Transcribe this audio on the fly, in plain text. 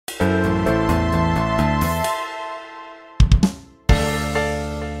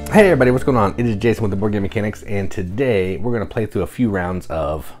Hey everybody, what's going on? It is Jason with the Board Game Mechanics, and today we're going to play through a few rounds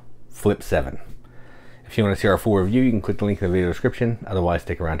of Flip 7. If you want to see our full review, you can click the link in the video description. Otherwise,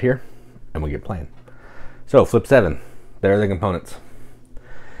 stick around here and we'll get playing. So, Flip 7, there are the components.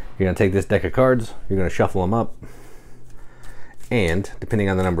 You're going to take this deck of cards, you're going to shuffle them up, and depending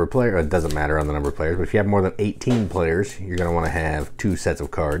on the number of players, it doesn't matter on the number of players, but if you have more than 18 players, you're going to want to have 2 sets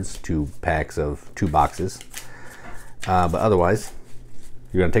of cards, 2 packs of 2 boxes. But otherwise,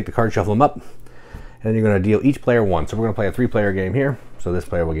 you're going to take the card, shuffle them up, and then you're going to deal each player 1. So we're going to play a 3-player game here. So this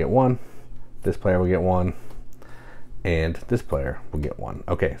player will get 1, this player will get 1, and this player will get 1.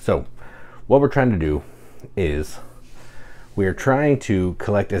 Okay, so what we're trying to do is we're trying to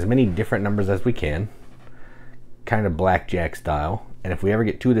collect as many different numbers as we can, kind of blackjack style, and if we ever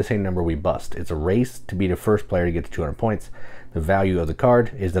get 2 of the same number, we bust. It's a race to be the first player to get to 200 points. The value of the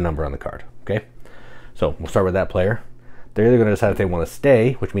card is the number on the card, okay? So we'll start with that player. They're either going to decide if they want to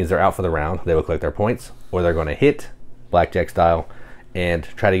stay, which means they're out for the round, they will collect their points, or they're going to hit, blackjack style, and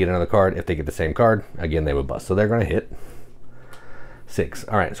try to get another card. If they get the same card, again, they would bust. So they're going to hit 6.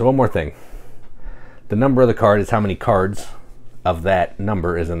 All right, so one more thing. The number of the card is how many cards of that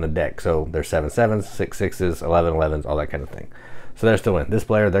number is in the deck. So there's 7 sevens, 6 sixes, 11 11s, all that kind of thing. So they're still in. This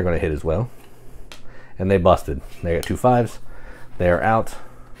player, they're going to hit as well. And they busted. They got 2 5s. They are out.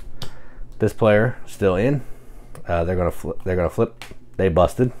 This player, still in. They're gonna flip. They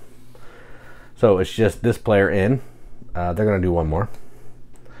busted. So it's just this player in. They're gonna do one more.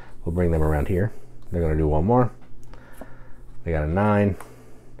 We'll bring them around here. They're gonna do one more. They got a 9.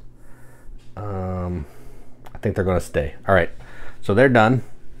 I think they're gonna stay. All right. So they're done.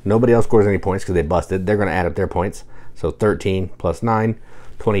 Nobody else scores any points because they busted. They're gonna add up their points. So 13 plus 9,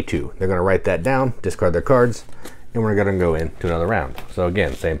 22. They're gonna write that down, discard their cards, and we're gonna go into another round. So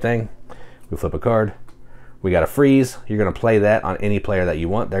again, same thing. We flip a card. We got a freeze. You're going to play that on any player that you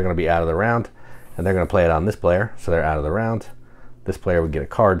want. They're going to be out of the round, and they're going to play it on this player, so they're out of the round. This player would get a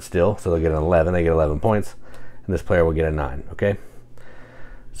card still, so they'll get an 11. They get 11 points, and this player will get a 9. Okay.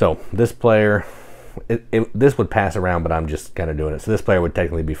 So this player, this would pass around, but I'm just kind of doing it. So this player would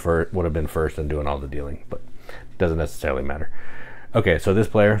technically be first, would have been first and doing all the dealing, but it doesn't necessarily matter. Okay, so this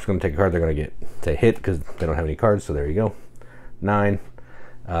player is going to take a card. They're going to get to hit because they don't have any cards. So there you go, 9.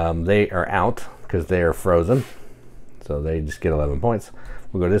 They are out because they are frozen, so they just get 11 points.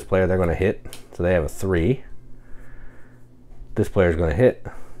 We'll go to this player. They're going to hit, so they have a 3. This player is going to hit.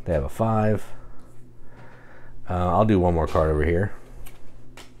 They have a 5. I'll do one more card over here.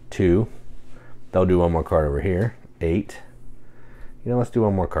 2. They'll do one more card over here. 8. You know, let's do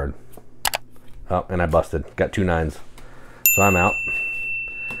one more card. Oh, and I busted. Got 2 9s, so I'm out.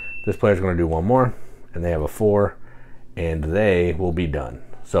 This player's going to do one more, and they have a 4, and they will be done.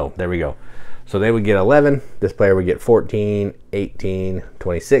 So there we go. So they would get 11. This player would get 14, 18,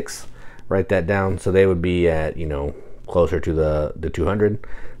 26. Write that down. So they would be at, you know, closer to the 200,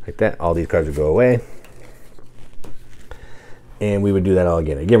 like that. All these cards would go away. And we would do that all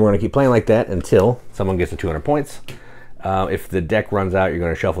again. Again, we're going to keep playing like that until someone gets to 200 points. If the deck runs out, you're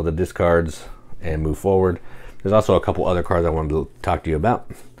going to shuffle the discards and move forward. There's also a couple other cards I wanted to talk to you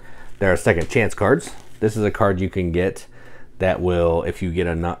about. There are second chance cards. This is a card you can get that will, if you get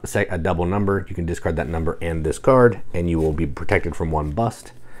a double number, you can discard that number and this card, and you will be protected from 1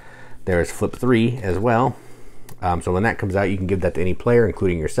 bust. There is Flip 3 as well. So when that comes out, you can give that to any player,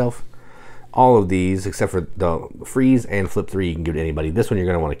 including yourself. All of these, except for the freeze and Flip 3, you can give to anybody. This one you're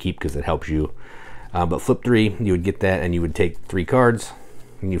going to want to keep because it helps you. But Flip 3, you would get that, and you would take 3 cards,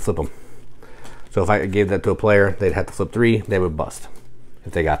 and you flip them. So if I gave that to a player, they'd have to flip 3, they would bust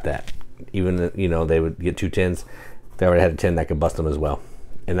if they got that. Even, you know, they would get 2 10s. They already had a 10, that could bust them as well.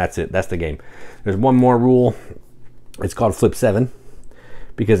 And that's it. That's the game. There's one more rule. It's called Flip 7.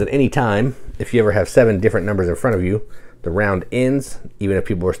 Because at any time, if you ever have 7 different numbers in front of you, the round ends, even if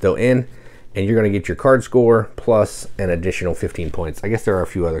people are still in, and you're going to get your card score plus an additional 15 points. I guess there are a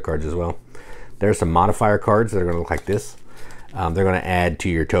few other cards as well. There's some modifier cards that are going to look like this. They're going to add to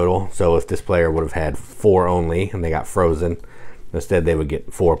your total. So if this player would have had 4 only and they got frozen, instead they would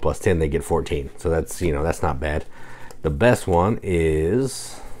get 4 plus 10, they get 14. So that's, you know, that's not bad. The best one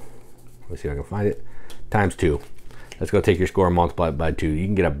is, let's see if I can find it, times 2. Let's go take your score and multiply it by 2. You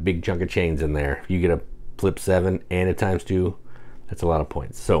can get a big chunk of change in there. If you get a Flip 7 and a times 2, that's a lot of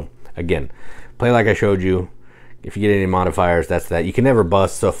points. So again, play like I showed you. If you get any modifiers, that's that. You can never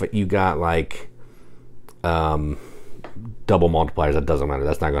bust. So if you got like double multipliers, that doesn't matter.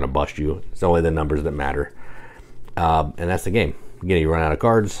 That's not going to bust you. It's only the numbers that matter. And that's the game. Again, you run out of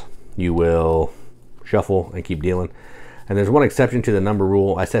cards, you will shuffle and keep dealing. And there's one exception to the number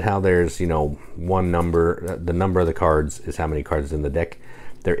rule. I said how there's, you know, one number, the number of the cards is how many cards in the deck.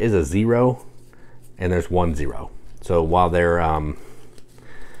 there is a 0 and there's 1 0. So while they're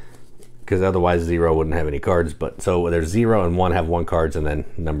because otherwise 0 wouldn't have any cards, but so there's 0 and 1 have 1 cards, and then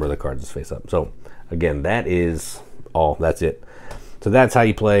number of the cards is face up. So again, that is all. That's it. So that's how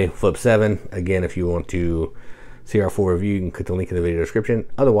you play Flip 7. Again, if you want to see our full review, you can click the link in the video description.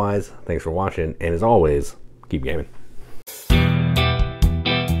 Otherwise, thanks for watching, and as always, keep gaming.